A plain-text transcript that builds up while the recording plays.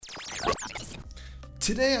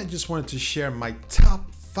Today I just wanted to share my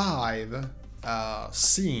top 5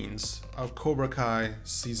 scenes of Cobra Kai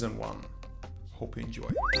Season 1. Hope you enjoy.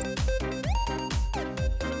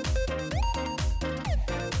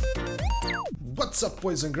 What's up,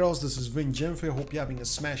 boys and girls? This is Vin Jenfe. Hope you're having a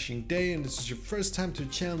smashing day, and this is your first time to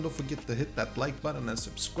the channel. Don't forget to hit that like button and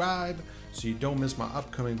subscribe so you don't miss my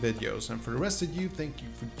upcoming videos. And for the rest of you, thank you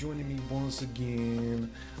for joining me once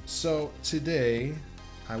again. So today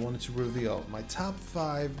I wanted to reveal my top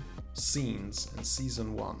 5 scenes in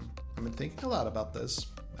Season 1. I've been thinking a lot about this,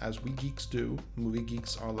 as we geeks do. Movie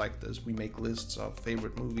geeks are like this. We make lists of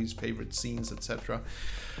favorite movies, favorite scenes, etc.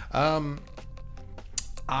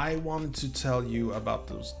 I wanted to tell you about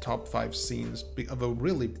those top 5 scenes of a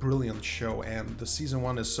really brilliant show, and the Season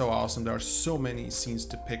 1 is so awesome. There are so many scenes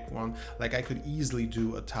to pick one. Like, I could easily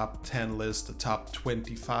do a top 10 list, a top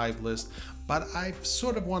 25 list, but I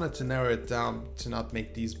sort of wanted to narrow it down to not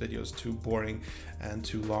make these videos too boring and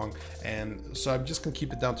too long, and so I'm just gonna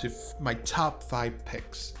keep it down to my top 5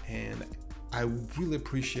 picks. And I really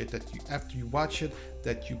appreciate that you, after you watch it,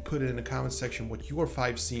 that you put it in the comment section what your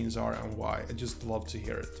 5 scenes are and why. I just love to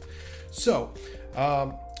hear it. So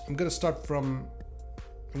I'm gonna save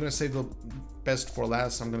the best for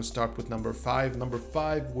last. I'm gonna start with number 5. Number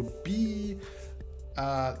 5 would be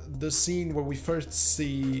the scene where we first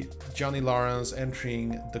see Johnny Lawrence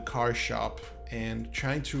entering the car shop and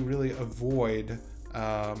trying to really avoid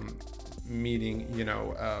meeting,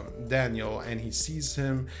 Daniel, and he sees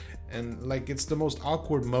him, and like, it's the most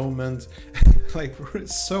awkward moment. Like,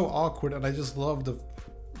 it's so awkward, and I just love the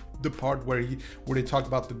part where they talk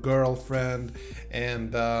about the girlfriend,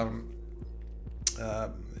 and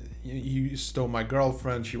you stole my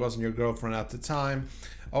girlfriend, she wasn't your girlfriend at the time.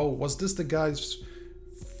 Oh, was this the guy's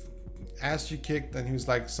ass you kicked? And he was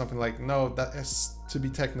like something like, no, that is, to be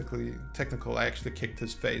technical, I actually kicked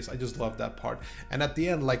his face. I just love that part. And at the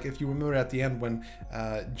end, like, if you remember at the end when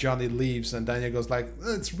Johnny leaves and Daniel goes like,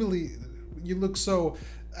 it's really, you look so,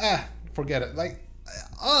 forget it. Like,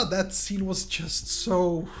 that scene was just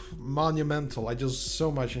so monumental. I just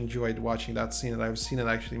so much enjoyed watching that scene, and I've seen it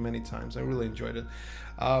actually many times. I really enjoyed it.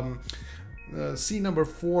 Scene number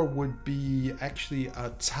 4 would be actually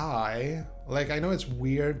a tie. Like, I know it's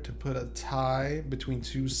weird to put a tie between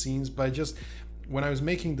 2 scenes, but when I was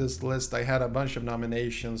making this list, I had a bunch of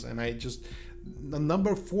nominations, and the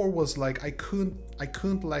number 4 was like, I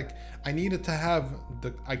couldn't like, I needed to have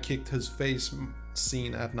the I kicked his face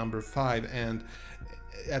scene at number 5, and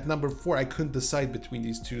at number 4 I couldn't decide between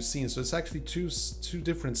these 2 scenes. So it's actually two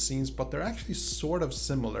different scenes, but they're actually sort of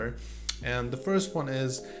similar. And the first one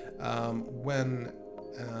is when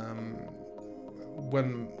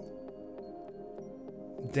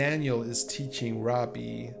Daniel is teaching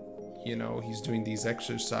Robbie, he's doing these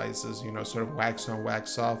exercises, sort of wax on,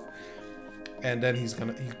 wax off, and then he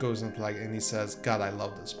goes into and he says, God, I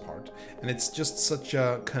love this part. And it's just such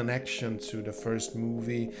a connection to the first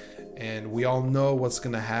movie, and we all know what's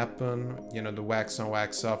gonna happen. The wax on,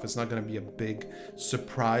 wax off, it's not gonna be a big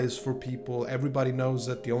surprise for people. Everybody knows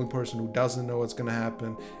that. The only person who doesn't know what's gonna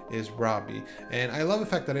happen is Robbie. And I love the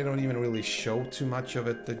fact that they don't even really show too much of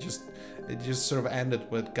it. It just sort of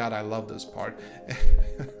ended with, God, I love this part.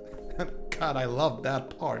 God, I love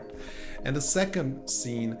that part. And the second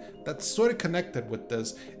scene that's sort of connected with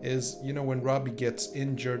this is, when Robbie gets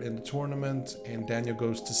injured in the tournament and Daniel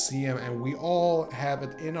goes to see him, and we all have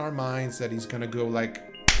it in our minds that he's gonna go like,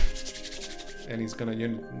 and he's gonna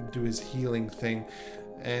do his healing thing,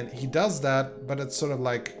 and he does that, but it's sort of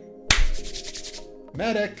like,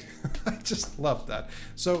 medic. I just love that.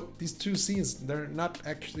 So these 2 scenes, they're not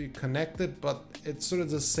actually connected, but it's sort of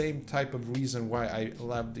the same type of reason why I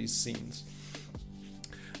love these scenes.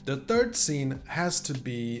 The third scene has to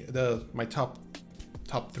be my top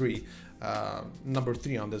 3. Number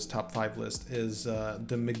 3 on this top 5 list is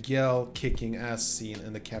the Miguel kicking ass scene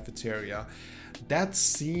in the cafeteria. That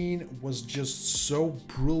scene was just so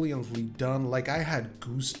brilliantly done. Like, I had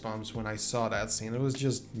goosebumps when I saw that scene. It was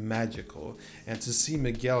just magical. And to see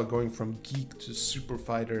Miguel going from geek to super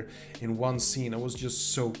fighter in one scene, it was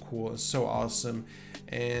just so cool, so awesome.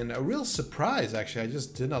 And a real surprise, actually. I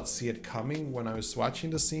just did not see it coming when I was watching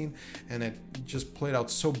the scene, and it just played out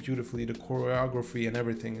so beautifully. The choreography and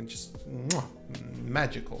everything, and just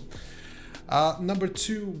magical. Number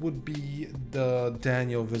 2 would be the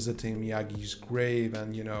Daniel visiting Miyagi's grave,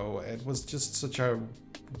 and it was just such a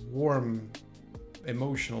warm,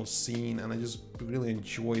 emotional scene, and I just really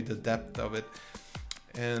enjoyed the depth of it.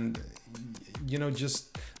 And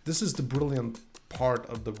this is the brilliant part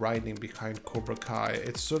of the writing behind Cobra Kai.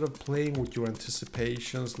 It's sort of playing with your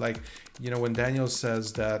anticipations, like when Daniel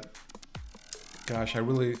says that, gosh, I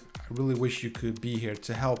really really wish you could be here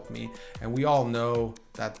to help me. And we all know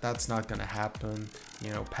that that's not gonna happen.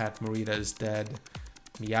 You know, Pat Morita is dead,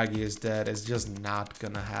 Miyagi is dead. It's just not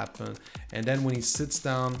gonna happen. And then when he sits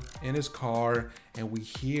down in his car and we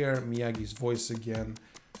hear Miyagi's voice again,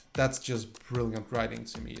 that's just brilliant writing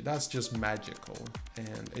to me. That's just magical,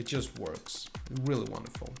 and it just works. Really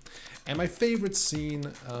wonderful. And my favorite scene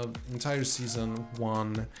of entire season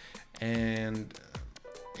 1, and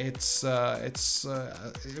it's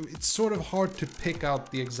sort of hard to pick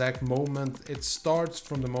out the exact moment. It starts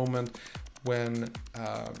from the moment when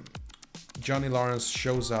Johnny Lawrence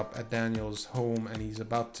shows up at Daniel's home and he's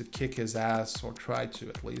about to kick his ass, or try to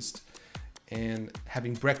at least, and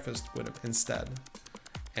having breakfast with him instead.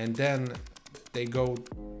 And then they go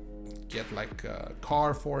get like a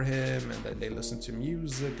car for him, and then they listen to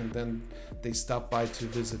music, and then they stop by to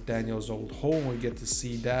visit Daniel's old home and get to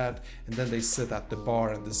see that, and then they sit at the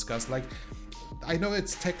bar and discuss. Like, I know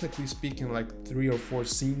it's technically speaking like 3 or 4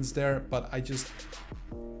 scenes there, but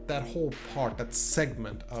that whole part, that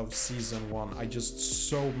segment of season 1, I just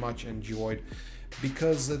so much enjoyed,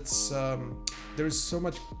 because it's there's so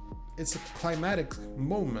much. It's a climatic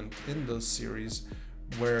moment in the series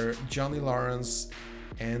where Johnny Lawrence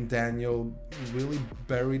and Daniel really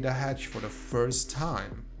bury the hatch for the first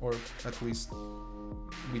time, or at least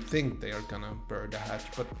we think they are gonna bury the hatch.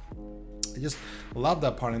 But I just love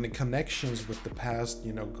that part, and the connections with the past,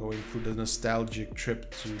 you know, going through the nostalgic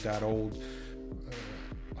trip to that old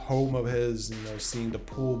home of his, you know, seeing the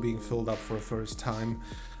pool being filled up for the first time,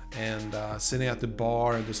 and sitting at the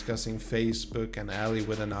bar and discussing Facebook and Ally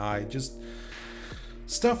with an I, just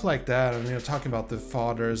stuff like that. And, you know, talking about the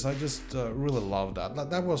fathers, I just really love that.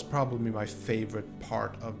 That was probably my favorite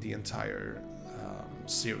part of the entire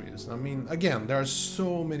series. I mean, again, there are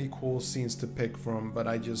so many cool scenes to pick from, but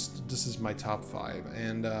this is my top 5,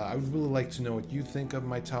 and I would really like to know what you think of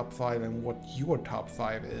my top 5 and what your top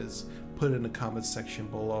 5 is. Put it in the comments section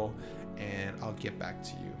below, and I'll get back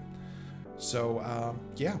to you. So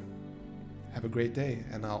yeah, have a great day,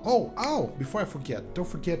 and before I forget, don't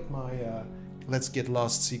forget my Let's Get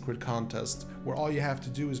Lost secret contest, where all you have to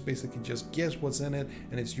do is basically just guess what's in it,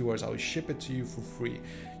 and it's yours. I'll ship it to you for free.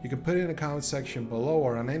 You can put it in the comment section below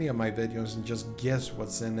or on any of my videos and just guess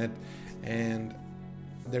what's in it. And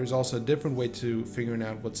there's also a different way to figuring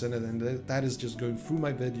out what's in it, and that is just going through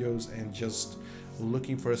my videos and just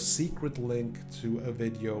looking for a secret link to a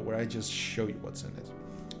video where I just show you what's in it.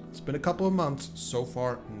 It's been a couple of months. So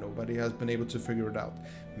far, nobody has been able to figure it out.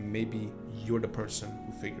 Maybe you're the person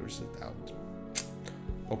who figures it out.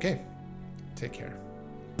 Okay, take care.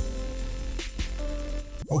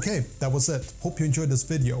 Okay, that was it. Hope you enjoyed this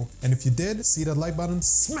video. And if you did, see that like button,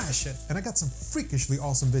 smash it. And I got some freakishly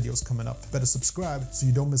awesome videos coming up. Better subscribe so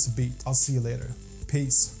you don't miss a beat. I'll see you later.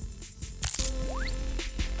 Peace.